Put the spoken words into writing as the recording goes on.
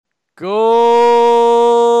Good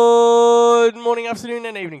morning, afternoon,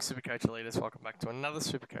 and evening, Supercoach Elites. Welcome back to another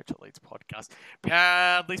Supercoach Elites podcast,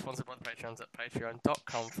 proudly sponsored by the Patreons at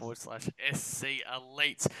patreon.com/SC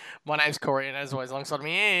Elites. My name's Corey, and as always, alongside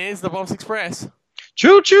me is the Bombs Express.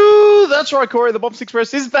 Choo choo! That's right, Corey. The Bombs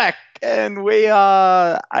Express is back, and we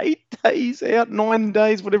are 8 days out, 9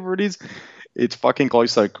 days, whatever it is. It's fucking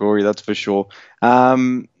close, though, Corey. That's for sure.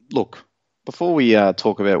 Look, before we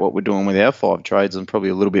talk about what we're doing with our 5 trades, and probably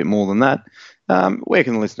a little bit more than that, where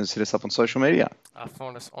can the listeners hit us up on social media?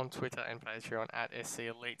 Find us on Twitter and Patreon at SC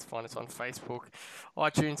Elites. Find us on Facebook,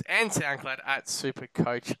 iTunes, and SoundCloud at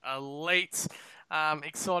Supercoach Elites.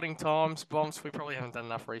 Exciting times, Bombs. We probably haven't done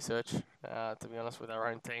enough research, to be honest, with our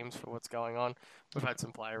own teams for what's going on. We've had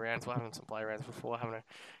some play rounds. We're having some play rounds before, having a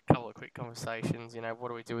couple of quick conversations. You know, what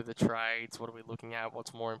do we do with the trades? What are we looking at?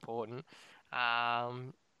 What's more important?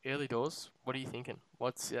 Early doors, what are you thinking?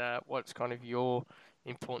 What's kind of your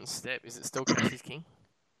important step? Is it still cash is king?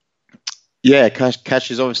 Yeah, cash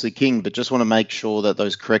is obviously king, but just want to make sure that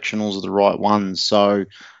those correctionals are the right ones. So,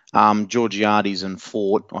 Georgiades and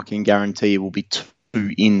Fort, I can guarantee you will be 2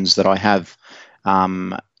 ins that I have,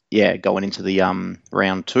 going into the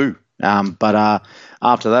round 2. But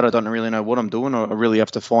after that, I don't really know what I'm doing. I really have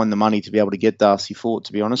to find the money to be able to get Darcy Fort,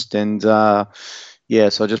 to be honest. And so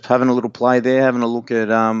just having a little play there, having a look at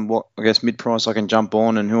what I guess mid-price I can jump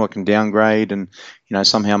on and who I can downgrade, and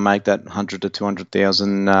somehow make that 100 to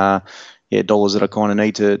 200,000 dollars that I kind of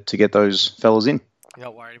need to get those fellas in. You're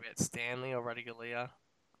not worried about Stanley or Radigalia?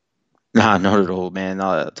 No, not at all, man.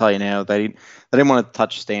 I'll tell you now, they didn't want to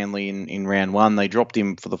touch Stanley in round 1. They dropped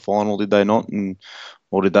him for the final, did they not?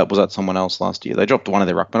 Or was that someone else last year? They dropped one of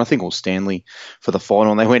their ruckmen, I think it was Stanley, for the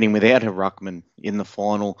final, and they went in without a ruckman in the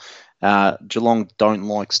final. Geelong don't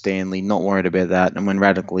like Stanley, not worried about that. And when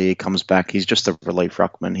Radically comes back, he's just a relief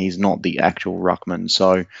ruckman. He's not the actual ruckman.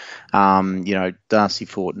 So, Darcy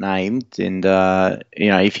Fort named, and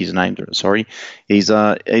if he's named, sorry, he's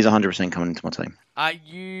 100% coming into my team. I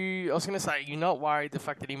was going to say, you're not worried the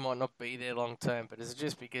fact that he might not be there long term, but is it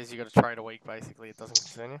just because you got to trade a week, basically? It doesn't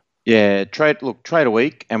concern you? Yeah, trade a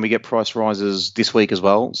week, and we get price rises this week as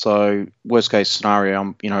well. So worst case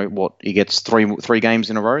scenario, he gets three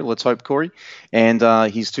games in a row. Let's hope, Corey, and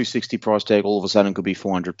his 260 price tag all of a sudden could be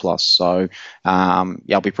 400 plus. So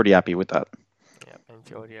I'll be pretty happy with that. Yeah, and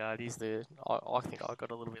Georgiades, I think I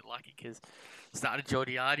got a little bit lucky because started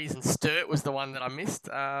Georgiades and Sturt was the one that I missed,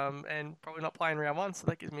 and probably not playing round 1, so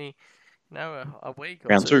that gives me a week or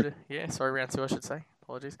round 2. Round 2 I should say.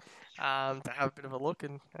 Apologies. To have a bit of a look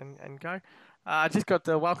and go. I just got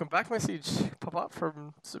the welcome back message pop up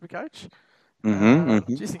from Supercoach.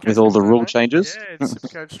 Just in case with all the rule changes. Yeah, it's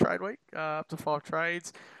Supercoach trade week. Up to 5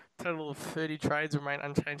 trades. Total of 30 trades remain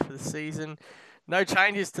unchanged for the season. No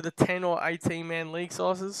changes to the 10 or 18-man league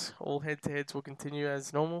sizes. All head-to-heads will continue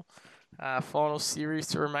as normal. Final series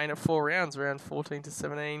to remain at 4 rounds, round 14 to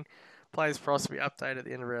 17. Players' price will be updated at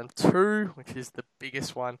the end of round 2, which is the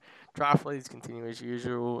biggest one. Draft leads continue as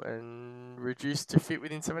usual and reduced to fit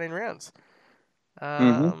within 17 rounds.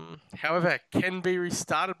 However, can be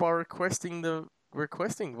restarted by requesting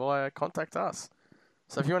via Contact Us.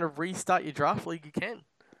 So if you want to restart your draft league, you can.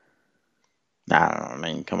 I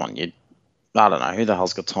mean, come on, I don't know. Who the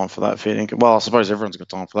hell's got time for that fitting? Well, I suppose everyone's got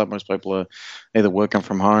time for that. Most people are either working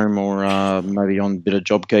from home or maybe on a bit of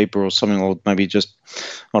JobKeeper or something, or maybe just,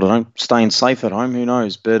 I don't know, staying safe at home. Who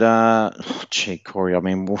knows? But, Corey, I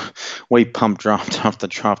mean, we pump draft after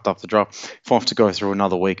draft after draft. If I have to go through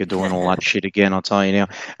another week of doing all that shit again, I'll tell you now.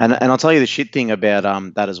 And I'll tell you the shit thing about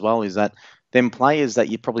that as well is that them players that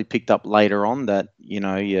you probably picked up later on that,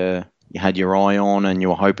 you had your eye on and you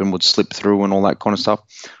were hoping would slip through and all that kind of stuff.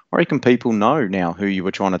 I reckon people know now who you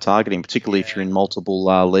were trying to target him, particularly if you're in multiple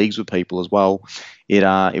leagues with people as well.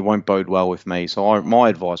 It won't bode well with me. So my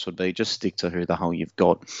advice would be just stick to who the hell you've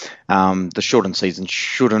got. The shortened season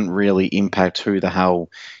shouldn't really impact who the hell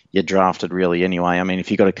you drafted really anyway. I mean,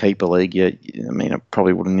 if you got a keeper league, it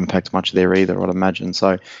probably wouldn't impact much there either, I'd imagine.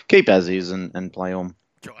 So keep as is and play on.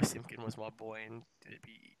 Josh Simpkin was my boy, and it'd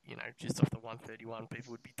be, just off the 131,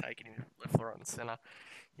 people would be taking him left, right, and centre.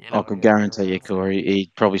 I could guarantee you, Corey,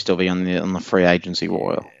 he'd probably still be on the free agency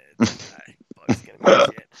wire.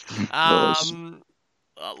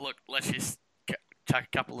 Look, let's just chuck a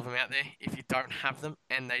couple of them out there. If you don't have them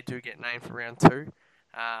and they do get named for round 2,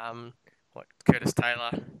 Curtis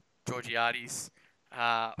Taylor, Georgiades,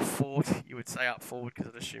 Ford, you would say up forward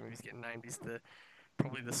because I'd assume he's getting named is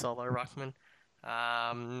probably the solo ruckman.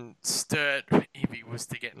 Sturt, if he was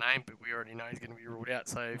to get named, but we already know he's going to be ruled out.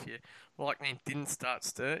 So if you, like me, didn't start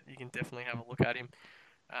Sturt, you can definitely have a look at him.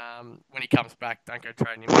 When he comes back, don't go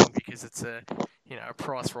trading him in because it's a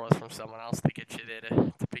price rise from someone else to get you there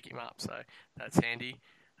to pick him up. So that's handy.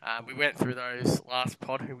 We went through those last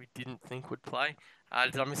pod who we didn't think would play.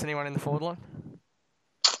 Did I miss anyone in the forward line?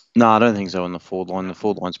 No, I don't think so in the forward line. The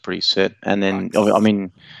forward line's pretty set. And then, Rucks. I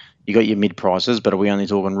mean, you got your mid prices, but are we only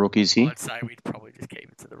talking rookies here? I'd say we'd probably just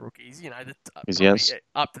keep it to the rookies. Is Probably yes.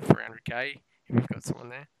 up to 300k if we've got someone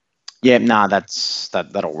there. Yeah, nah,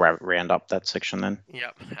 that'll round up that section then.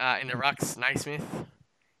 Yep. In the rucks, Naismith.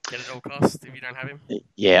 Get at all costs if you don't have him.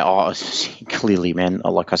 Yeah, clearly, man.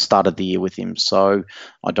 I started the year with him, so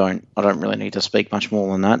I don't really need to speak much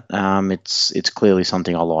more than that. It's clearly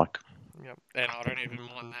something I like. Yep. And I don't even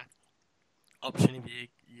mind that option if you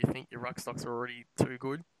think your ruck stocks are already too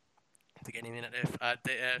good to get him in at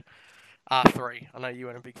R3. I know you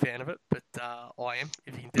weren't a big fan of it, but I am.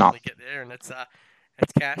 If you can definitely get there, and it's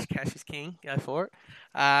cash. Cash is king. Go for it.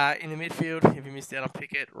 In the midfield, if you missed out on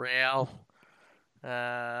Pickett, Rowell,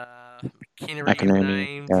 McInerney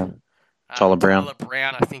named. Yeah. Tyler Brown. Tyler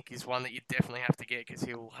Brown, I think, is one that you definitely have to get because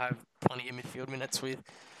he'll have plenty of midfield minutes with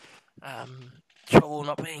Chol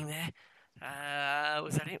not being there.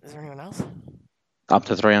 Was that it? Was there anyone else? Up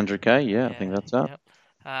to 300k, yeah, I think that's that. Yep.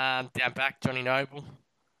 Down back, Johnny Noble.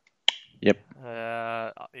 Yep.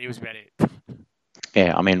 He was about it.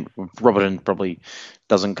 Yeah, I mean, Robertson probably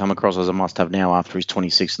doesn't come across as a must-have now after his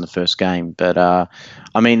 26 in the first game. But, I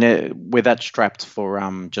mean, with that strapped for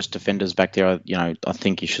just defenders back there, I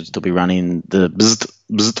think you should still be running the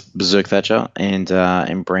Berserk Thatcher and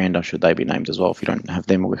Brander, should they be named as well, if you don't have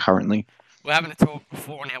them currently. We're having a talk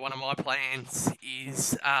before now. One of my plans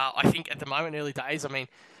is, I think at the moment, early days, I mean,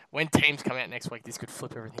 when teams come out next week, this could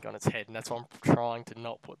flip everything on its head, and that's why I'm trying to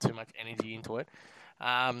not put too much energy into it.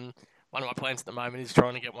 One of my plans at the moment is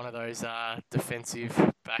trying to get one of those defensive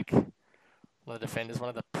back, one of the defenders, one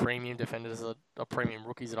of the premium defenders, or premium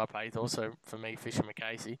rookies that I paid. Also for me, Fisher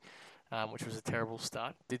McCasey, which was a terrible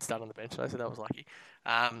start. Did start on the bench though, so that was lucky.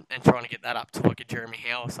 And trying to get that up to like a Jeremy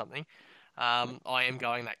Howe or something. I am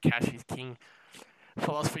going that cash is king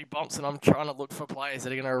philosophy bumps, and I'm trying to look for players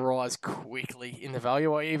that are going to rise quickly in the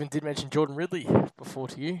value. I even did mention Jordan Ridley before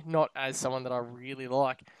to you, not as someone that I really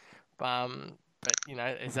like, but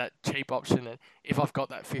is that cheap option. And if I've got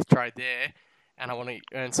that fifth trade there, and I want to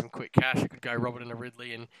earn some quick cash, I could go Robertson to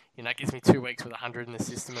Ridley, and it gives me 2 weeks with 100 in the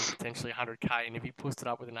system and potentially 100k. And if he pushed it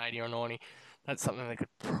up with an 80 or 90, that's something that could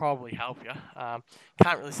probably help you.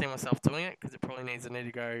 Can't really see myself doing it because it probably needs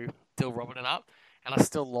to go Dill Robertson up, and I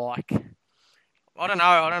still like. I don't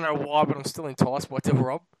know why, but I'm still enticed by Dill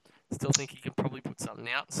Rob. Still think he can probably put something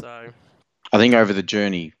out. So I think over the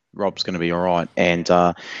journey, Rob's going to be all right, and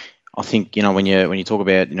I think when you talk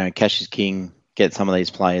about cash is king, get some of these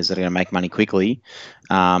players that are going to make money quickly.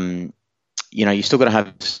 You still got to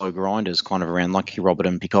have slow grinders kind of around like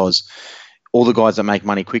Robertson, because all the guys that make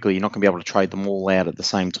money quickly, you're not going to be able to trade them all out at the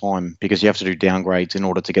same time because you have to do downgrades in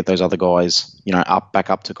order to get those other guys, back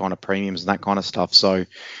up to kind of premiums and that kind of stuff. So,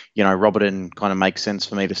 Robertson kind of makes sense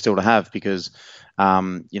for me to have because,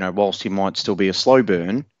 whilst he might still be a slow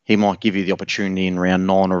burn, he might give you the opportunity in round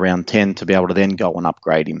 9 or round 10 to be able to then go and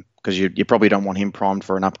upgrade him because you probably don't want him primed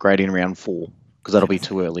for an upgrade in round 4 because that'll be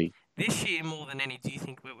too early. This year, more than any, do you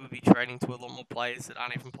think we'll be trading to a lot more players that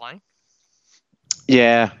aren't even playing?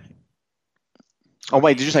 Yeah. Oh,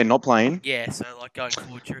 wait, did you say not playing? Yeah, so like going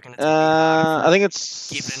forward, you're going to I think it's...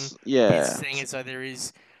 Given it's seeing as though there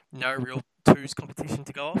is no real twos competition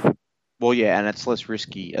to go off. Well, yeah, and it's less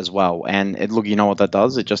risky as well. And look, you know what that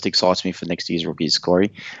does? It just excites me for next year's rookies,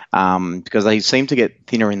 Corey, because they seem to get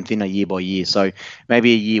thinner and thinner year by year. So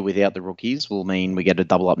maybe a year without the rookies will mean we get a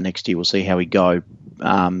double up next year. We'll see how we go.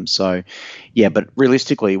 But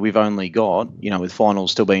realistically, we've only got, with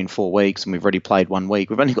finals still being 4 weeks and we've already played 1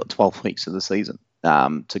 week, we've only got 12 weeks of the season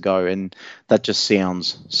to go. And that just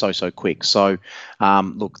sounds so quick. So,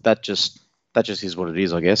 look, that just is what it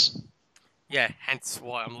is, I guess. Yeah, hence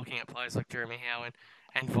why I'm looking at players like Jeremy Howe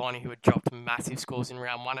and Viney, who had dropped massive scores in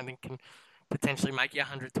round 1 and then can potentially make you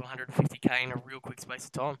 100 to 150k in a real quick space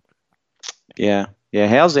of time. Yeah.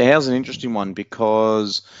 Howe's an interesting one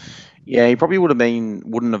because, he probably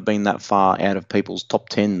wouldn't have been that far out of people's top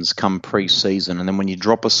 10s come pre-season, and then when you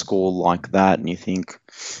drop a score like that and you think,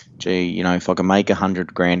 gee, if I can make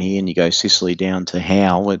 $100,000 here, and you go Sicily down to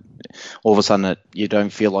Howe, all of a sudden you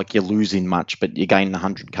don't feel like you're losing much, but you gain the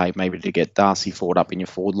 100k maybe to get Darcy Ford up in your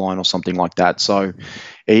forward line or something like that. So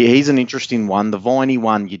he's an interesting one. The Viney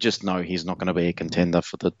one, you just know he's not going to be a contender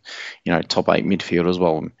for the top 8 midfield as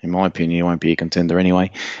well. In my opinion, he won't be a contender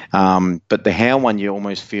anyway. But the Howe one, you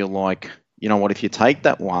almost feel like, if you take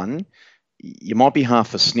that one, you might be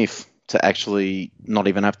half a sniff to actually not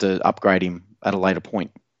even have to upgrade him at a later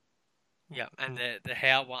point. Yeah, and the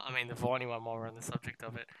how one, I mean the Viney one while we're on the subject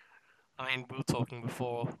of it. I mean, we were talking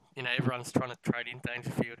before, everyone's trying to trade in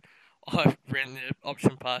Dangerfield. I ran the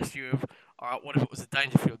option past you of, all right, what if it was a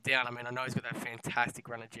Dangerfield down? I mean, I know he's got that fantastic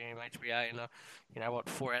run at GMHBA and,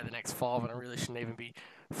 4 out of the next 5, and I really shouldn't even be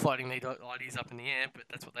floating these ideas up in the air, but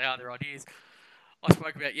that's what they are, they're ideas. I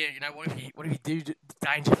spoke about, what if you do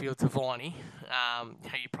Dangerfield to Viney?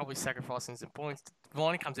 You probably sacrificing some points.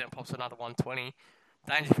 Viney comes out and pops another 120.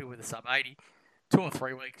 Dangerfield with a sub 80. 2 or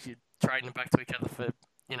 3 weeks, you're trading them back to each other for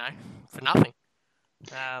nothing.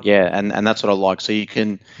 Yeah, and that's what I like. So you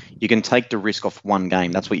can take the risk off one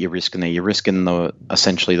game. That's what you're risking there. You're risking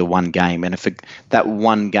essentially the one game, and if that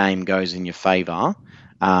one game goes in your favour,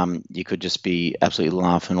 you could just be absolutely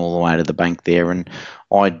laughing all the way to the bank there. And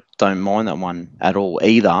I don't mind that one at all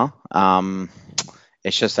either.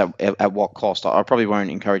 It's just at what cost? I probably won't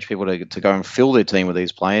encourage people to go and fill their team with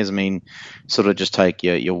these players. I mean, sort of just take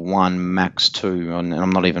your one, max two, and I'm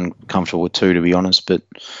not even comfortable with two, to be honest. But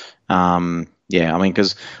yeah, I mean,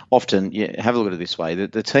 because often, have a look at it this way: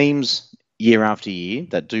 the teams year after year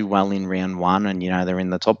that do well in round one, and they're in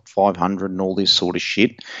the top 500 and all this sort of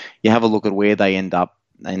shit. You have a look at where they end up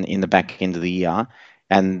in the back end of the year,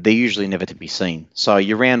 and they're usually never to be seen. So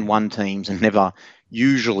your round one teams are never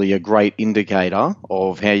usually a great indicator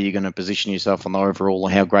of how you're going to position yourself on the overall, or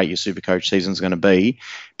how great your Supercoach season is going to be,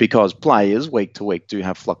 because players week to week do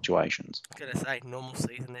have fluctuations. I was going to say, normal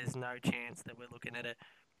season, there's no chance that we're looking at a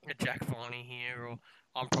Jack Viney here, or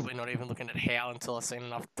I'm probably not even looking at Howe until I've seen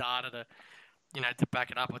enough data to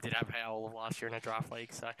back it up. I did have Howe all of last year in a draft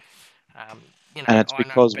league, so And it's I know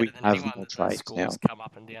because better we than have anyone more that those trades now. scores come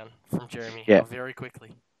up and down from Jeremy Yeah. Howe very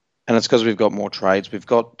quickly. And it's because we've got more trades. We've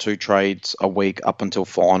got 2 trades a week up until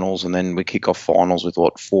finals, and then we kick off finals with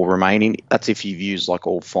 4 remaining. That's if you've used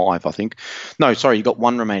all 5, I think. No, sorry, you've got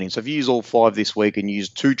 1 remaining. So if you use all 5 this week and use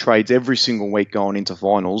 2 trades every single week going into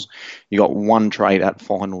finals, you got 1 trade at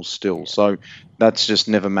finals still. Yeah. So that's just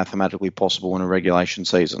never mathematically possible in a regulation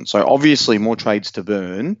season. So obviously more trades to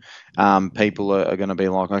burn. People are going to be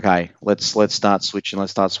like, okay, let's start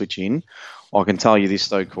switching. I can tell you this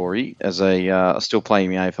though, Corey, as still playing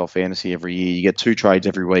the AFL fantasy every year, you get 2 trades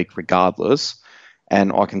every week regardless.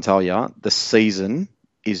 And I can tell you the season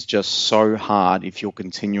is just so hard if you're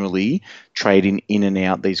continually trading in and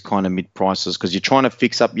out these kind of mid prices, because you're trying to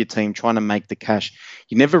fix up your team, trying to make the cash.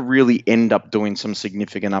 You never really end up doing some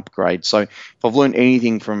significant upgrade. So if I've learned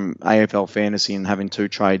anything from AFL fantasy and having 2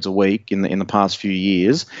 trades a week in the past few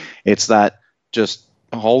years, it's that just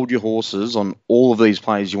hold your horses on all of these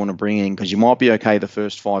players you want to bring in, because you might be okay the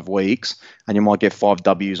first 5 weeks and you might get 5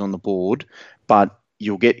 W's on the board, but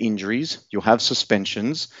you'll get injuries, you'll have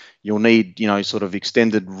suspensions, you'll need, sort of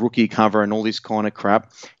extended rookie cover and all this kind of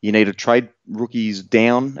crap. You need to trade rookies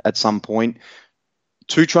down at some point.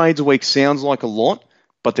 2 trades a week sounds like a lot,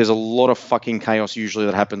 but there's a lot of fucking chaos usually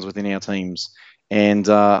that happens within our teams. And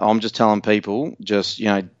I'm just telling people,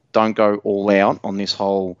 don't go all out on this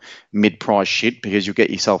whole mid-price shit, because you'll get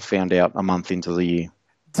yourself found out a month into the year.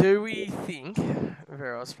 Do we think,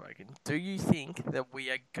 very well spoken, do you think that we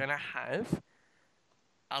are going to have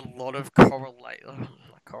a lot of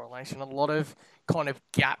correlation, a lot of kind of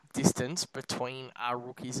gap distance between our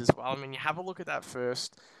rookies as well? I mean, you have a look at that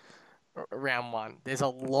first round one. There's a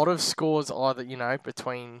lot of scores either,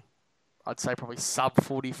 between, I'd say probably sub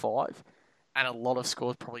 45, and a lot of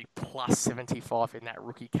scores probably plus 75 in that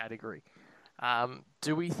rookie category.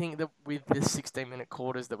 Do we think that with the 16-minute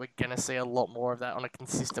quarters that we're going to see a lot more of that on a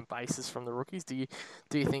consistent basis from the rookies? Do you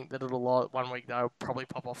think that it'll 1 week they'll probably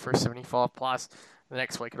pop off for a 75 plus, the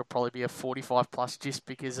next week it'll probably be a 45 plus, just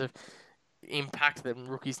because of the impact that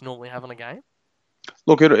rookies normally have on a game?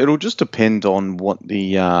 Look, it'll just depend on what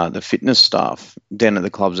the fitness staff down at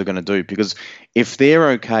the clubs are going to do, because if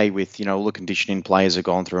they're okay with all the conditioning players have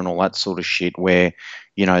gone through and all that sort of shit, where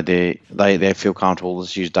they feel comfortable.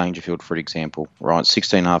 Let's use Dangerfield for example, right?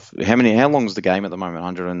 16.5. How long is the game at the moment?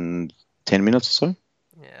 110 minutes or so.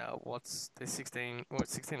 Yeah, what's the 16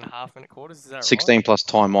 and a half minute quarters? Is that 16 right? plus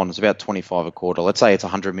time on. It's about 25 a quarter. Let's say it's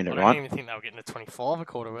 100 minute, right? I don't even think they were getting to 25 a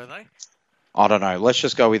quarter, were they? I don't know. Let's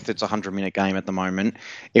just go with it's a 100-minute game at the moment.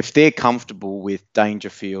 If they're comfortable with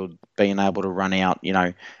Dangerfield being able to run out,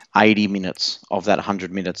 80 minutes of that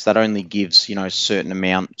 100 minutes, that only gives, a certain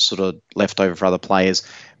amount sort of left over for other players.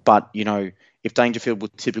 But, if Dangerfield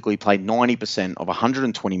would typically play 90% of a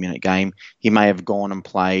 120-minute game, he may have gone and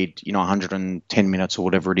played, 110 minutes or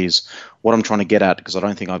whatever it is. What I'm trying to get at, because I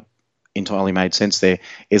don't think I entirely made sense there,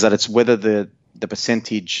 is that it's whether the the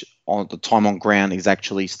percentage on the time on ground is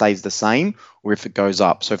actually stays the same, or if it goes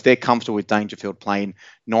up. So if they're comfortable with Dangerfield playing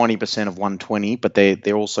 90% of 120, but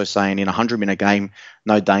they're also saying in a 100-minute game,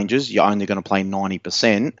 no dangers, you're only going to play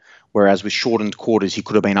 90%. Whereas with shortened quarters, he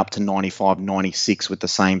could have been up to 95, 96 with the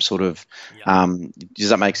same sort of. Does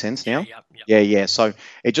that make sense now? Yeah. So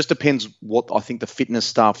it just depends what I think the fitness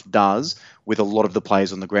staff does with a lot of the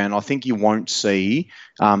players on the ground. I think you won't see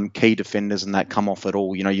key defenders and that come off at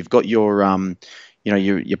all. You've got your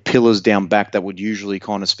your pillars down back that would usually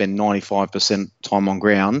kind of spend 95% time on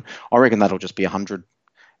ground. I reckon that'll just be 100.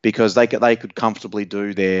 Because they could comfortably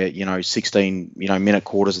do their 16 minute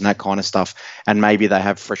quarters and that kind of stuff, and maybe they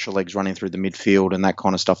have fresher legs running through the midfield and that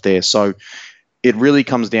kind of stuff there. So it really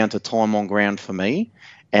comes down to time on ground for me,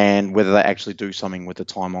 and whether they actually do something with the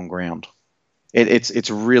time on ground. It's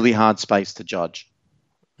a really hard space to judge.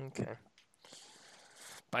 Okay.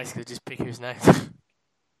 Basically, just pick who's next.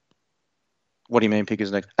 What do you mean pick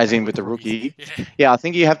his next? As in with the rookie? Yeah, I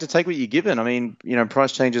think you have to take what you're given. I mean,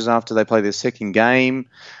 price changes after they play their second game,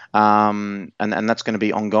 and that's going to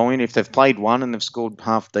be ongoing. If they've played one and they've scored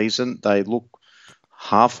half decent, they look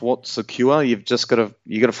half what secure. You've just got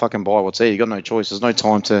to fucking buy what's there. You've got no choice. There's no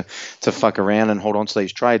time to fuck around and hold on to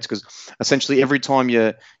these trades, because essentially every time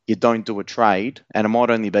you don't do a trade, and it might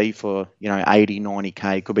only be for 80,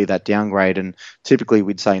 90k, it could be that downgrade, and typically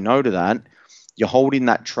we'd say no to that. You're holding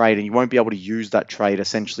that trade, and you won't be able to use that trade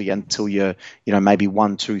essentially until you're, maybe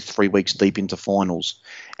 1, 2, 3 weeks deep into finals.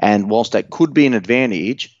 And whilst that could be an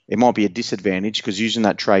advantage, it might be a disadvantage, because using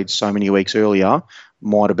that trade so many weeks earlier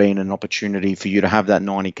might have been an opportunity for you to have that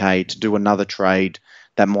 90k to do another trade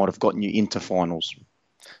that might have gotten you into finals.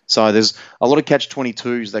 So there's a lot of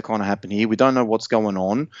catch-22s that kind of happen here. We don't know what's going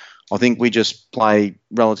on. I think we just play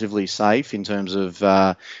relatively safe in terms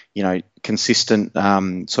of, consistent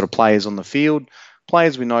sort of players on the field,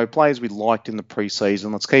 players we know, players we liked in the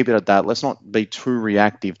preseason. Let's keep it at that. Let's not be too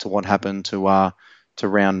reactive to what happened to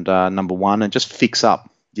round number one, and just fix up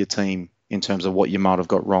your team in terms of what you might have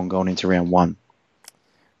got wrong going into round one.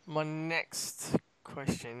 My next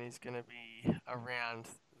question is going to be around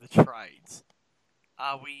the trades.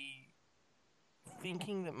 Are we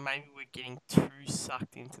thinking that maybe we're getting too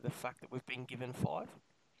sucked into the fact that we've been given 5?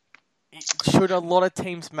 Should a lot of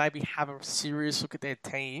teams maybe have a serious look at their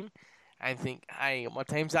team and think, hey, my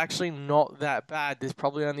team's actually not that bad. There's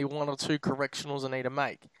probably only 1 or 2 correctionals I need to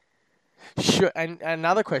make. And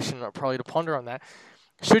another question, probably to ponder on that,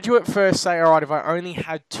 should you at first say, all right, if I only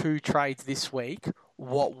had 2 trades this week,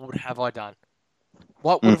 what would have I done?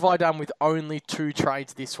 What would have I done with only 2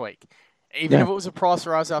 trades this week? Even if it was a price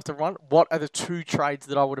rise after 1, what are the 2 trades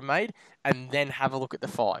that I would have made? And then have a look at the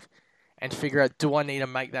 5 and figure out, do I need to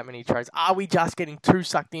make that many trades? Are we just getting too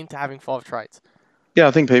sucked into having 5 trades? Yeah,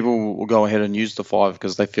 I think people will go ahead and use the 5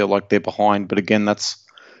 because they feel like they're behind. But again,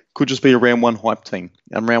 could just be a round 1 hype team.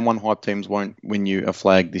 And round 1 hype teams won't win you a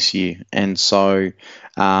flag this year. And so,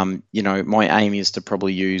 my aim is to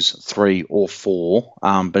probably use 3 or 4.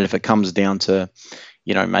 But if it comes down to,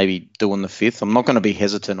 maybe doing the 5th, I'm not going to be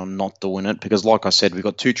hesitant on not doing it, because like I said, we've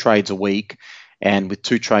got 2 trades a week. And with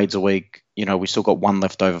 2 trades a week, we still got 1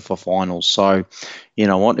 left over for finals. So, you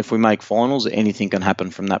know what? If we make finals, anything can happen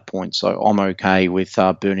from that point. So I'm okay with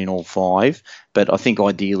burning all 5. But I think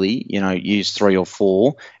ideally, use 3 or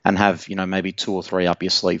 4 and have, maybe 2 or 3 up your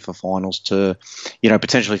sleeve for finals to,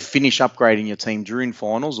 potentially finish upgrading your team during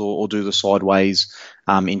finals, or do the sideways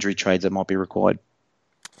injury trades that might be required.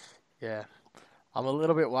 Yeah. I'm a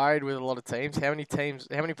little bit worried with a lot of teams. How many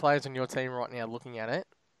players on your team right now looking at it,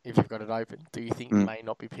 if you've got it open, do you think may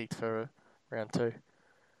not be picked for round 2?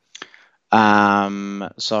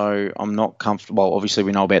 So I'm not comfortable. Well, obviously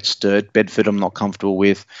we know about Sturt. Bedford I'm not comfortable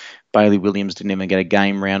with. Bailey Williams didn't even get a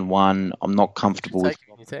game round 1. I'm not comfortable with.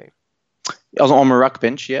 On your team? I was on my ruck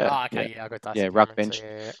bench, yeah. Oh, okay, yeah, I got that. Yeah, ruck bench. So,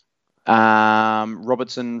 yeah.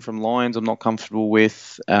 Robertson from Lions I'm not comfortable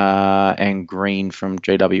with, and Green from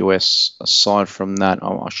GWS. Aside from that,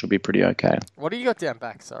 I should be pretty okay. What do you got down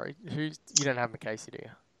back? Sorry, you don't have McCasey, do you?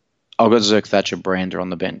 I've got Zerk Thatcher Brander on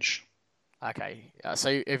the bench. Okay,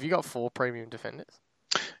 so have you got 4 premium defenders?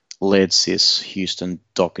 Laird, Sis, Houston,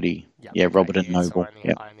 Doherty, Robert and Noble.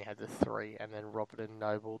 So I only had the 3, and then Robert and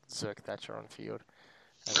Noble, Zerk Thatcher on field,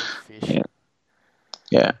 and then Fish.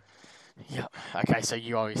 Yeah. Yeah. Okay, so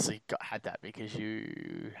you obviously had that because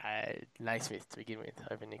you had Naismith to begin with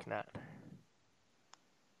over Nick Nat.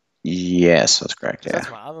 Yes, that's correct. Yeah.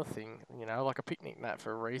 That's my other thing. Like a picnic Nat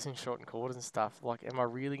for a reason, short and quarters and stuff. Like, am I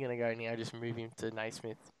really going to go now just move him to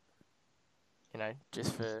Naismith?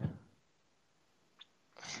 Just for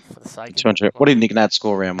the sake of it. What did Nick Nat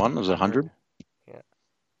score round 1? Was it 100? Yeah.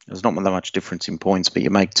 There's not that much difference in points, but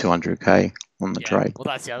you make 200k. on the Yeah, trade. well,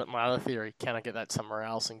 that's my other theory. Can I get that somewhere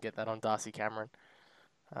else and get that on Darcy Cameron?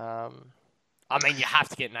 I mean, you have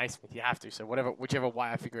to get Naismith. You have to. So whichever way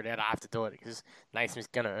I figure it out, I have to do it because Naismith's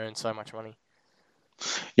going to earn so much money.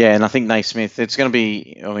 Yeah, and I think Naismith, it's going to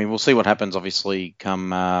be. I mean, we'll see what happens. Obviously,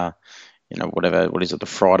 come what is it, the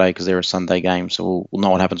Friday, because they're a Sunday game, so we'll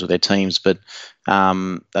know what happens with their teams. But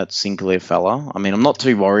that Sinclair fella, I mean, I'm not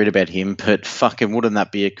too worried about him, but fucking wouldn't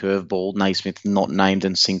that be a curveball? Naismith not named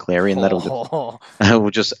and Sinclair in, that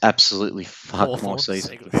will just absolutely fuck my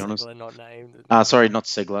season, to be honest. Segler not named. Sorry, not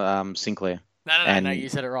Segler, Sinclair. No, you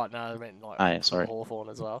said it right. No, I meant like sorry. Hawthorn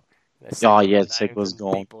as well. Segler's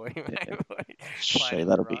gone. Shit,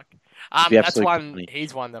 that'll be that's one. funny.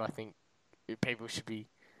 He's one that I think people should be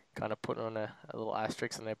kind of putting on a little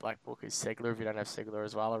asterisk in their black book is Segler. If you don't have Segler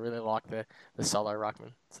as well, I really like the solo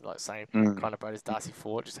ruckman. It's like same kind of boat as Darcy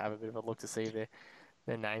Fort. Just have a bit of a look to see if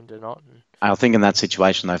they're named or not. I think in that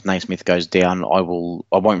situation, though, if Naismith goes down, I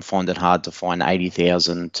won't find it hard to find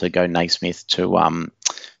 80,000 to go Naismith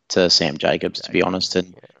to Sam Jacobs, to be honest,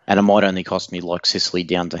 and it might only cost me like Sicily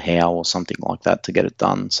down to Howe or something like that to get it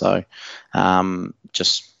done. So,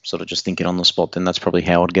 just thinking on the spot, then that's probably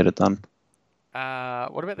how I'd get it done.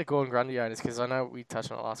 What about the Gordon Grundy owners? Because I know we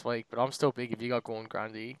touched on it last week, but I'm still big. If you got Gordon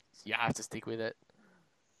Grundy, you have to stick with it.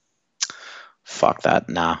 Fuck that.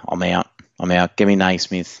 Nah, I'm out. Get me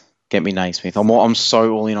Naismith. I'm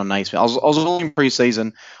so all in on Naismith. I was all in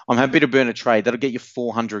pre-season. I'm happy to burn a trade. That'll get you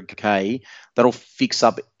 400k. That'll fix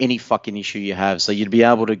up any fucking issue you have. So you'd be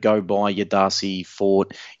able to go buy your Darcy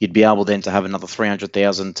Fort. You'd be able then to have another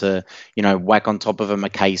 300,000 to, whack on top of a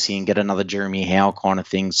McCasey and get another Jeremy Howe kind of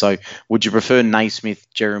thing. So would you prefer Naismith,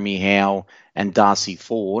 Jeremy Howe, and Darcy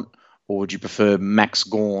Fort, or would you prefer Max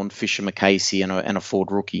Gawn, Fisher McCasey, and a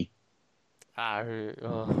Ford rookie?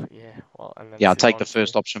 Yeah. Well, I'll take the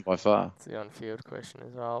first option by far. It's the on-field question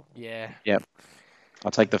as well. Yeah. Yep.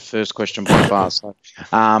 I'll take the first question by far. So,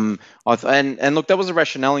 and look, that was a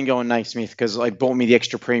rationale in going Naismith because I bought me the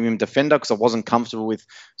extra premium defender because I wasn't comfortable with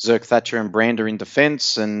Zerk Thatcher and Brander in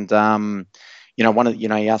defence. And you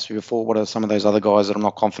asked me before, what are some of those other guys that I'm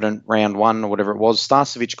not confident round one or whatever it was?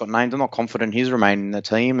 Starcevic got named. I'm not confident he's remaining in the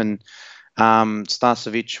team, and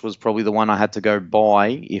Starcevic was probably the one I had to go buy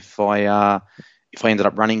if I ended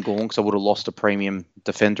up running Gawn, because I would have lost a premium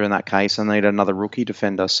defender in that case and needed another rookie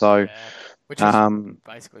defender. So, which is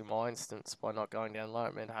basically my instance by not going down low.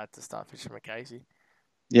 It meant I had to start Fisher McCasey.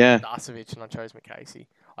 Yeah. Starcevic, and I chose McCasey.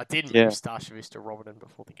 I did move Starcevic to Robertson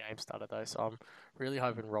before the game started though, so I'm really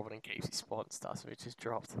hoping Robertson keeps his spot. Starcevic has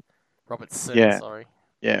dropped. Sorry.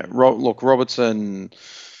 Yeah. Look, Robertson.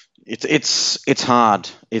 It's hard.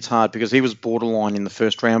 It's hard because he was borderline in the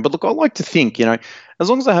first round. But look, I like to think, as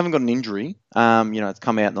long as they haven't got an injury, it's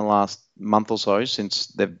come out in the last month or so since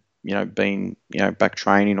they've, been, back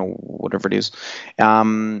training or whatever it is.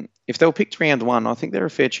 If they were picked round one, I think they're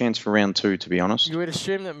a fair chance for round two, to be honest. You would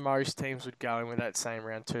assume that most teams would go in with that same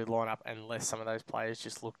round two lineup unless some of those players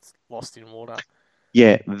just looked lost in water.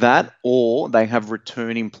 Yeah, that or they have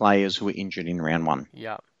returning players who are injured in round one.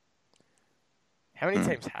 Yeah. How many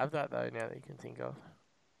teams have that, though, now that you can think of?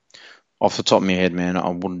 Off the top of my head, man, I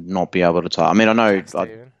would not be able to tell. I mean, I know...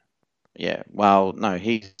 well, no,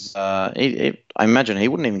 he's... I imagine he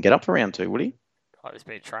wouldn't even get up for round two, would he? I'd just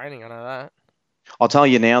be training, I know that. I'll tell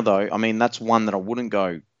you now, though, I mean, that's one that I wouldn't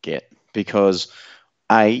go get because,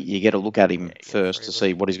 A, you get to look at him first to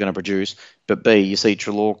see what he's going to produce, but B, you see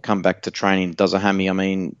Treloar come back to training, does a hammy. I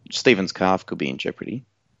mean, Stevens' calf could be in jeopardy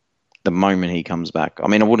the moment he comes back. I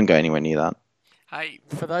mean, I wouldn't go anywhere near that. Hey,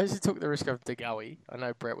 for those who took the risk of De Goey, I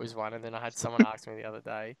know Brett was one, and then I had someone ask me the other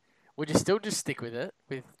day, would you still just stick with it,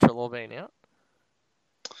 with Treloar being out?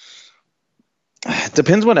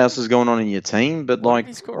 Depends what else is going on in your team, but what did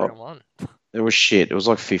he score round one? It was shit. It was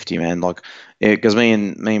like 50, man. Like, because me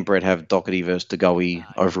and Brett have Doherty versus De Goey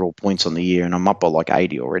overall points on the year, and I'm up by like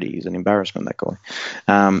 80 already. He's an embarrassment, that guy.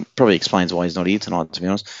 Probably explains why he's not here tonight, to be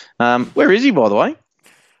honest. Where is he, by the way?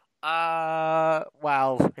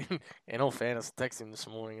 Well, in all fairness, I texted him this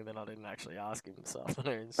morning and then I didn't actually ask him this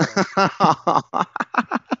afternoon. So.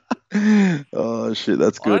 Oh shit,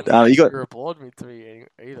 that's good. You got replied to me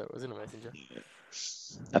either. It was in a messenger.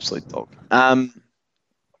 Absolute dog.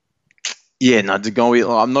 Yeah, no, De Goey,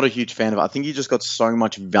 I'm not a huge fan of it. I think you just got so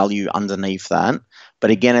much value underneath that.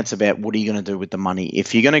 But again, it's about what are you going to do with the money.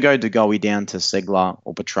 If you're going to go De Goey down to Segler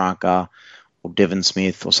or Petrarca or Devon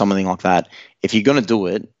Smith or something like that, if you're going to do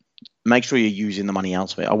it, make sure you're using the money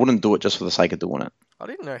elsewhere. I wouldn't do it just for the sake of doing it. I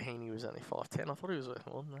didn't know Heaney was only 5'10". I thought he was worth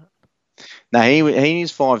more than that. No,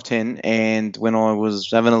 Heaney's 5'10", and when I was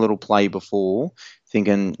having a little play before,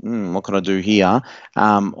 thinking, what can I do here?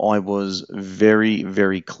 I was very,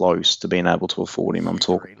 very close to being able to afford him. I'm Hugh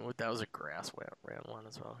talking, Greenwood, that was a grouse round one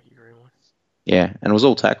as well. Hugh Greenwood. yeah, and it was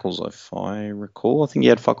all tackles, if I recall. I think he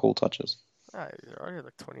had fuck all touches. Oh, he's already had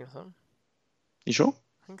like 20 or something. You sure?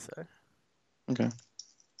 I think so. Okay.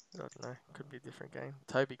 I don't know. Could be a different game.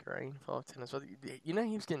 Toby Green, 5'10" as well. You know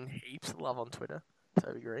he was getting heaps of love on Twitter.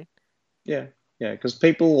 Toby Green. Yeah, yeah, because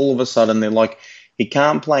people all of a sudden they're like, he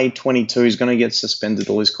can't play 22, he's going to get suspended,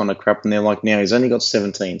 all this kind of crap, and they're like, now he's only got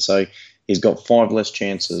 17, so he's got 5 less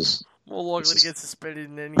chances. More likely to get suspended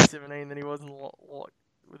in any 17 than he was in what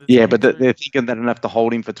with the Yeah, but 22. they're thinking they don't have to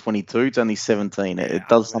hold him for 22. It's only 17. Yeah, It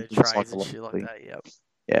does unlimited something trades and shit like psychologically. that. Yep.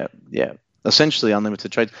 Yeah, yeah. Essentially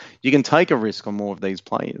unlimited trades. You can take a risk on more of these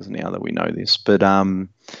players now that we know this. But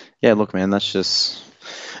yeah, look, man, that's just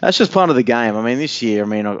part of the game. I mean, this year,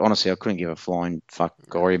 honestly, I couldn't give a flying fuck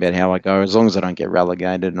gory about how I go. As long as I don't get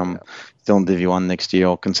relegated and I'm still in Div 1 next year,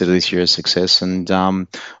 I'll consider this year a success, and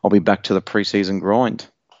I'll be back to the preseason grind.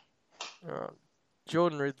 All right.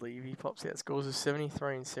 Jordan Ridley, if he pops out scores of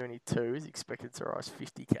 73 and 72, is expected to rise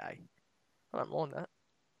 50k. I don't mind that.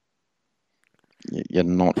 You're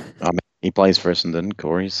not. I mean, he plays for Essendon,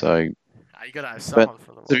 Corey. So, You got to have someone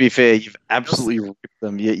from the to be fair, you've absolutely ripped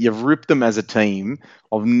them. You've ripped them as a team.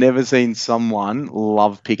 I've never seen someone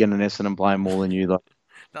love picking an Essendon player more than you, though.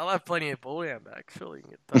 They'll have plenty of ball down back. Surely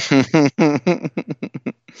you can get done.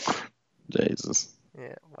 Jesus.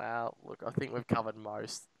 Yeah. Wow. Look, I think we've covered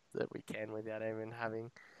most that we can without even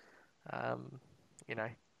having,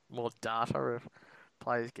 more data of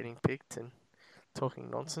players getting picked and talking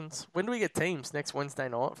nonsense. When do we get teams? Next Wednesday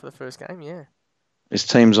night for the first game? Yeah. This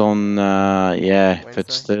team's on, if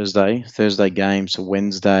it's Wednesday. Thursday game, so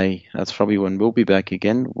Wednesday, that's probably when we'll be back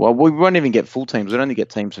again. Well, we won't even get full teams. We'd only get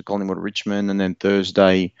teams for Collingwood, Richmond, and then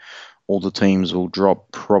Thursday, all the teams will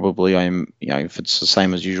drop probably, if it's the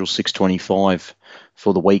same as usual, 6:25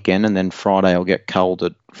 for the weekend, and then Friday I'll get culled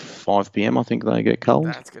at 5 p.m. I think they get culled.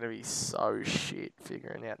 That's going to be so shit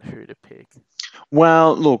figuring out who to pick.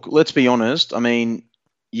 Well, look, let's be honest. I mean,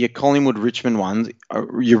 your Collingwood Richmond ones,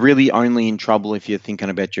 you're really only in trouble if you're thinking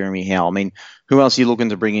about Jeremy Howe. I mean, who else are you looking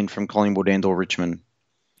to bring in from Collingwood and or Richmond?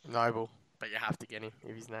 Noble, but you have to get him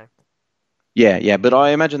if he's named. Yeah, but I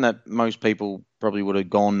imagine that most people probably would have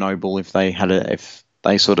gone Noble if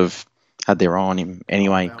they sort of had their eye on him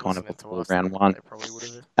anyway, kind of before round one. They probably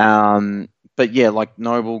would have. But yeah, like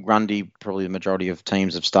Noble, Grundy, probably the majority of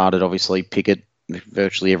teams have started. Obviously, Pickett,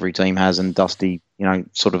 virtually every team has, and Dusty,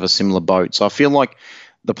 sort of a similar boat. So I feel like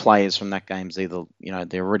the players from that game's either,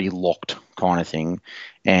 they're already locked kind of thing.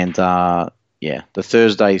 And, the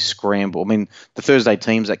Thursday scramble. I mean, the Thursday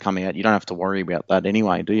teams that come out, you don't have to worry about that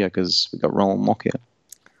anyway, do you? Because we've got Roland Lockyer.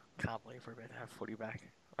 Can't believe we're about to have footy back.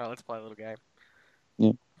 All right, let's play a little game.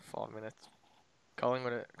 Yeah. 5 minutes.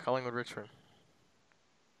 Collingwood Richmond.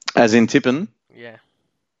 As in Tippin? Yeah.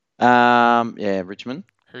 Richmond.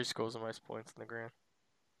 Who scores the most points in the ground?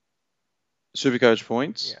 Supercoach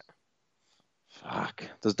points? Yeah. Fuck.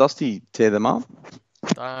 Does Dusty tear them up?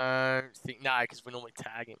 Don't think... No, because we normally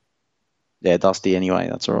tag him. Yeah, Dusty anyway.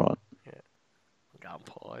 That's all right. Yeah. Going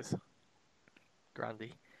Pies.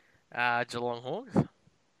 Grundy. Geelong Hawks.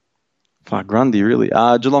 Fuck, Grundy, really?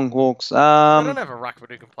 Geelong Hawks. They don't have a ruckman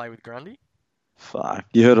who can play with Grundy. Fuck.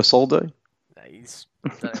 You heard of Soldo? No, he's... I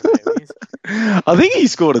don't know who he is. I think he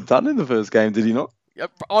scored a ton in the first game, did he not?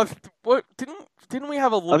 Yep. Didn't we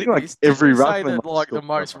have a look I think at like this? every Didn't we say ruckman that like the scored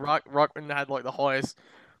most ruckman had like the highest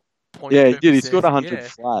point? Yeah, per he did. He scored possession? 100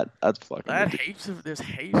 flat. That's fucking They had ridiculous. heaps of. There's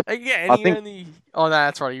heaps. Yeah, and he only. Oh no,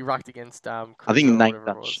 that's right. He rucked against I think Cruiser or Nate whatever it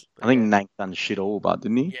done. was. I think Nate done shit all, but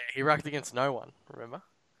didn't he? Yeah, he rucked against no one. Remember?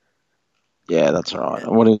 Yeah, that's right.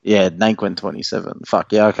 Nate went 27.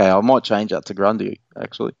 Fuck yeah. Okay, I might change that to Grundy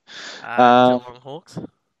actually. Geelong Hawks.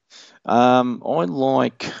 I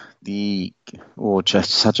like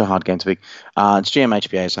just such a hard game to pick. It's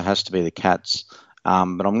GMHBA, so it has to be the Cats. But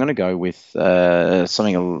I'm going to go with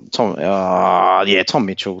something. Tom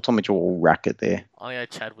Mitchell. Tom Mitchell will rack it there. I'll go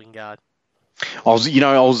Chad Wingard. I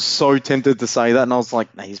was so tempted to say that, and I was like,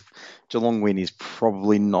 Geelong win is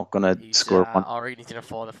probably not going to score one. I reckon he's going to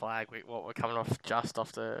fly the flag. We're coming off just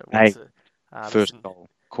off the first goal.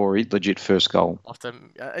 Corey, legit first goal.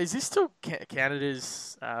 Is this still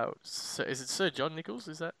Canada's? Is it Sir John Nichols?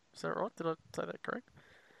 Is that right? Did I say that correct?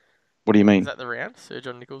 What do you mean? Is that the round? Sir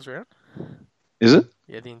John Nichols round? Is it?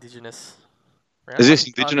 Yeah, the Indigenous round. Is this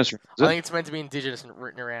Indigenous round? I think it's meant to be Indigenous and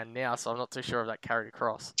written around now, so I'm not too sure if that carried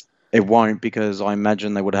across. It won't, because I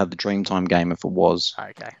imagine they would have had the Dreamtime game if it was.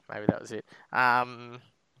 Okay, maybe that was it.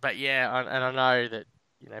 But yeah, and I know that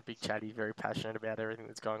Big Chatty's very passionate about everything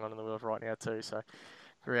that's going on in the world right now too. So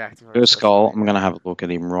Very active on First social goal, media. I'm going to have a look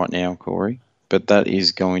at him right now, Corey. But that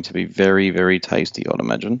is going to be very, very tasty, I'd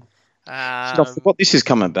imagine. Shit, I forgot this is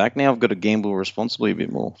coming back. Now I've got to gamble responsibly a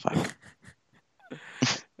bit more. Fuck.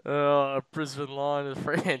 Brisbane Lion is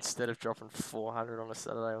free instead of dropping 400 on a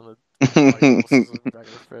Saturday on the bloody horses back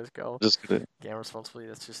in the first goal. Just gonna... Gamble responsibly,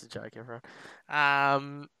 that's just a joke, everyone.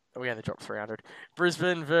 We only dropped 300.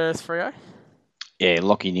 Brisbane versus Freo? Yeah,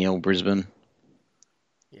 Lockie Neal, Brisbane.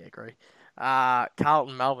 Yeah, agree.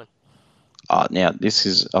 Carlton, Melbourne. Now, this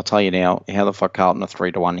is, I'll tell you now, how the fuck Carlton are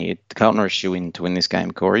 3-1 here. Carlton are a shoe-in to win this game,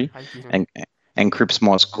 Corey. And Cripps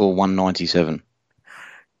might score 197.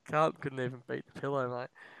 Carlton couldn't even beat the pillow, mate.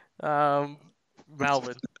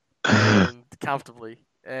 Melbourne, and comfortably.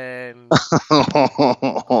 And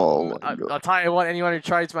Oh my God. I'll tell you what, anyone who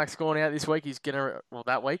trades Max Gawn out this week, he's going to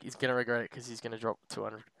regret it because he's going to drop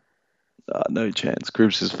 200. No chance.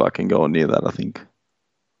 Cripps is fucking going near that, I think.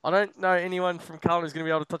 I don't know anyone from Carlton who's going to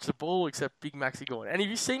be able to touch the ball except Big Maxi Gawn. And have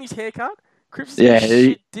you seen his haircut? Cripps is a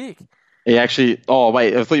shit dick. He actually... Oh,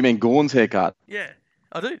 wait. I thought you meant Gawn's haircut. Yeah,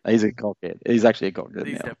 I do. He's a cockhead. He's actually a cockhead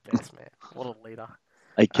He's now. the best, man. What a leader.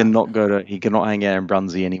 He cannot hang out in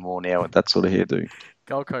Brunsey anymore now with that sort of hairdo.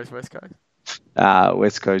 Gold Coast, West Coast.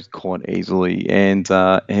 West Coast quite easily. And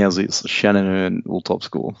how's it? Shannon Hearn will top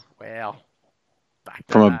score. Wow.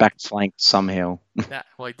 From a back flank somehow.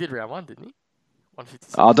 Well, he did round one, didn't he?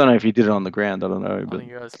 156. I don't know if he did it on the ground. I don't know. I think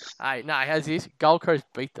he was. How's this? Gold Coast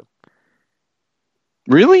beat them.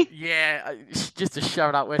 Really? Yeah, just to shove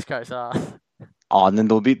it up West Coast. And then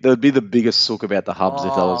there'll be the biggest sook about the Hubs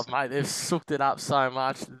if that was. Mate, they've sooked it up so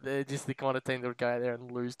much. They're just the kind of team that would go out there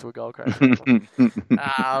and lose to a Gold Coast.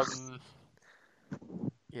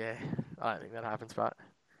 Yeah, I don't think that happens, but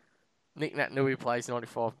Nick Naitanui plays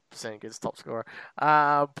 95%, gets top scorer.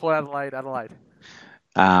 Port Adelaide.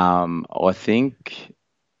 I think.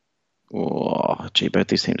 Oh, gee, both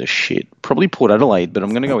these teams are shit. Probably Port Adelaide, but I'm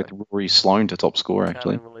going to go with Rory Sloane to top scorer,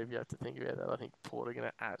 actually. I can't believe you have to think about that. I think Port are going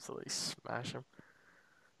to absolutely smash them.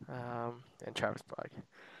 And Travis Boak.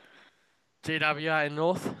 GWA in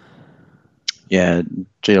North. Yeah,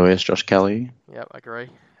 GWS, Josh Kelly. Yep, I agree.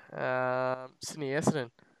 Sydney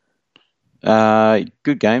Essendon.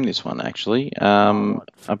 Good game, this one, actually. I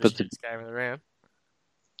put the game of the round.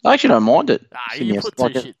 I actually don't mind it. You put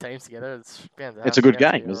two shit teams together. It's a good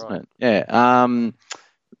game, isn't it? Yeah.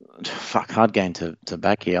 Hard game to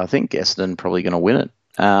back here. I think Essendon probably going to win it.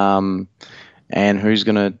 And who's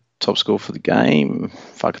going to top score for the game?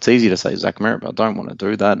 It's easy to say Zach Merritt, but I don't want to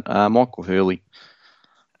do that. Michael Hurley.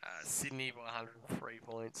 Sydney by 103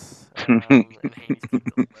 points. And Heaney's kicked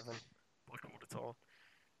 11 by quarter time.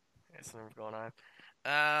 Essendon have gone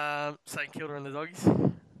home. St Kilda and the Doggies.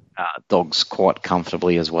 Dogs quite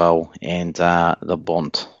comfortably as well, and the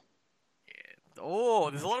Bont. Yeah.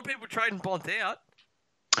 There's a lot of people trading Bont out.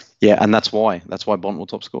 Yeah, and that's why Bont will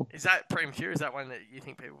top score. Is that premature? Is that one that you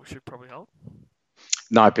think people should probably hold?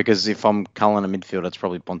 No, because if I'm culling a midfield, it's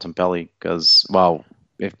probably Bontempelli. Because, well,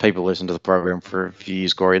 if people listen to the program for a few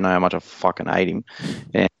years, Corey, know how much I fucking hate him.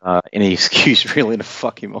 And any excuse really to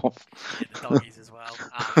fuck him off. Yeah, the Doggies as well.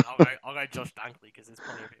 I'll go Josh Dunkley because there's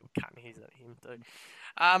plenty of people cutting his at him too.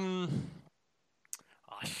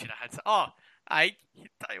 Shit, I had to... hey,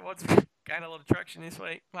 tell you what's gained a lot of traction this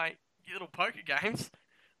week, mate. Your little poker games.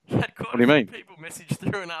 Had quite what do you mean? People message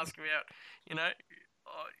through and ask about,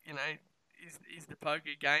 is the poker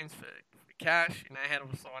games for cash? How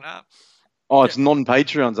to sign up? It's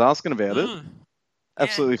non-Patreons asking about it.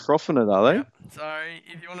 Absolutely frothing it, are they? Yeah. So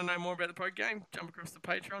if you want to know more about the poker game, jump across the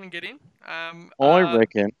Patreon and get in. I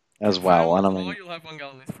reckon as well. And I mean, you'll have one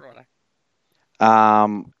going this Friday.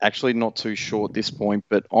 Actually not too sure at this point,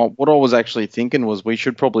 but what I was actually thinking was we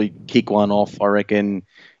should probably kick one off, I reckon,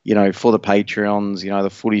 for the Patreons, the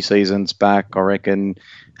footy season's back, I reckon,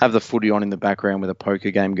 have the footy on in the background with a poker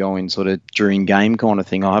game going sort of during game kind of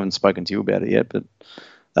thing. I haven't spoken to you about it yet, but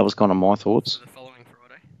that was kind of my thoughts.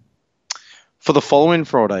 For the following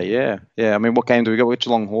Friday, yeah. I mean, what game do we got? Which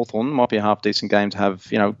Geelong Hawthorn might be a half decent game to have,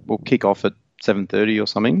 we'll kick off at 7:30 or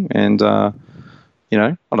something, and, I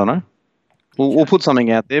don't know. We'll put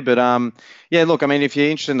something out there, but look, I mean, if you're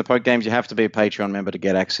interested in the poker games, you have to be a Patreon member to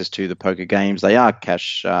get access to the poker games. They are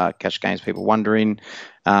cash games. People wondering,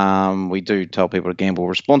 we do tell people to gamble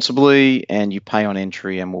responsibly, and you pay on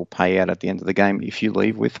entry, and we'll pay out at the end of the game if you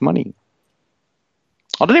leave with money.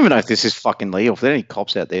 I don't even know if this is fucking legal. If there are any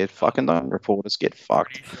cops out there, fucking don't report us. Get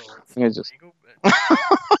fucked. Sure it's legal, but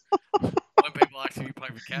when people ask if you play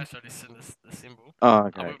with cash, I just send the symbol. Oh,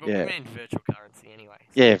 okay. We mean virtual currency anyway. So.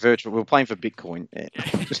 Yeah, virtual. We're playing for Bitcoin. Yeah.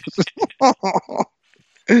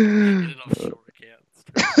 Get an offshore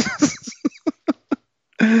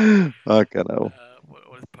account. Okay, no.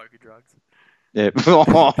 What Yeah.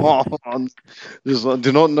 Just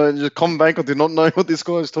do not know. Just come back. I do not know what this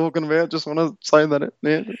guy is talking about. Just want to say that.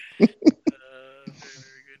 Yeah. Very, very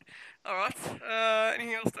good. All right.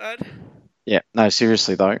 Anything else to add? Yeah. No,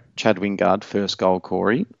 seriously though, Chad Wingard, first goal,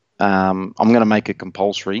 Corey. I'm going to make it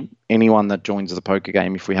compulsory. Anyone that joins the poker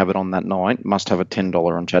game, if we have it on that night, must have a $10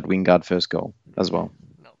 on Chad Wingard first goal as well.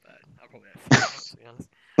 Not bad. I'll probably have 5 to be honest.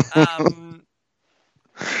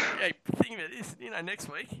 Yeah, thinking about this,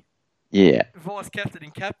 next week, Yeah. vice captain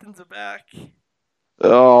and captains are back.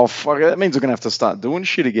 Oh fuck! That means we're gonna have to start doing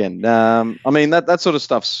shit again. I mean that sort of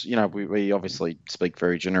stuff's we obviously speak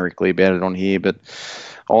very generically about it on here, but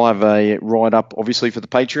I'll have a write up obviously for the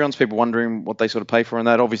Patreons. People wondering what they sort of pay for on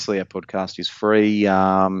that. Obviously our podcast is free,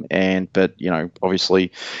 but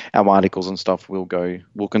obviously our articles and stuff will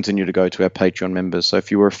continue to go to our Patreon members. So if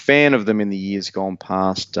you were a fan of them in the years gone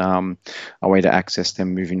past, a way to access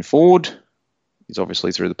them moving forward is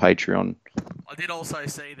obviously through the Patreon. I did also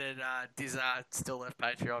see that Dizzard still left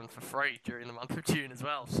Patreon for free during the month of June as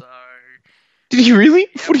well. So Did he really?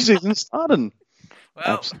 Footy season started. well,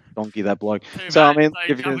 Absolute donkey, that bloke. too So I bad. mean, So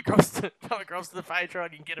if come you across to the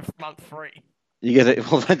Patreon, you can get a month free. you get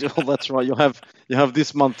it, well, that's right. You'll have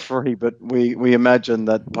this month free, but we imagine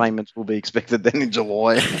that payments will be expected then in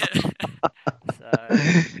July. So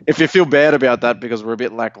If you feel bad about that because we're a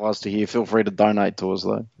bit lackluster here, feel free to donate to us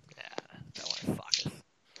though. don't worry, fuck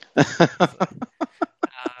us.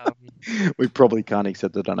 We probably can't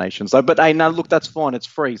accept the donations though. But hey, no, look, that's fine. It's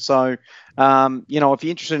free. So, if you're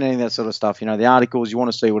interested in any of that sort of stuff, the articles, you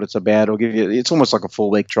want to see what it's about, I'll give you. It's almost like a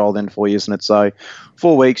 4-week trial then for you, isn't it? So,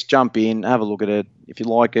 4 weeks, jump in, have a look at it. If you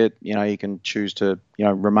like it, you can choose to,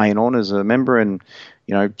 remain on as a member and,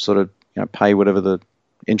 sort of, pay whatever the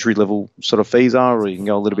entry level sort of fees are, or you can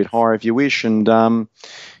go a little bit higher if you wish, and kind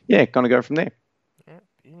of go from there. Yeah,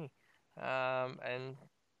 beauty. And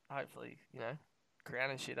hopefully,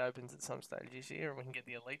 Crown and shit opens at some stage this year, and we can get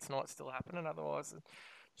the Elites night still happening. Otherwise, it'll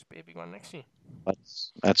just be a big one next year.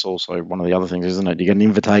 That's also one of the other things, isn't it? You get an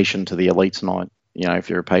invitation to the Elites night, if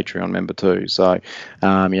you're a Patreon member too. So,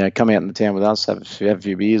 come out in the town with us, have a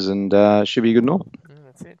few beers, and should be a good night.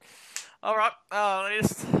 That's it. All right.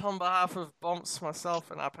 Just on behalf of Bomps,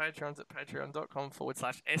 myself, and our Patrons at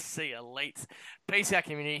patreon.com/SC Elites, peace out,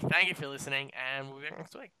 community. Thank you for listening, and we'll be back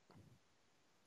next week.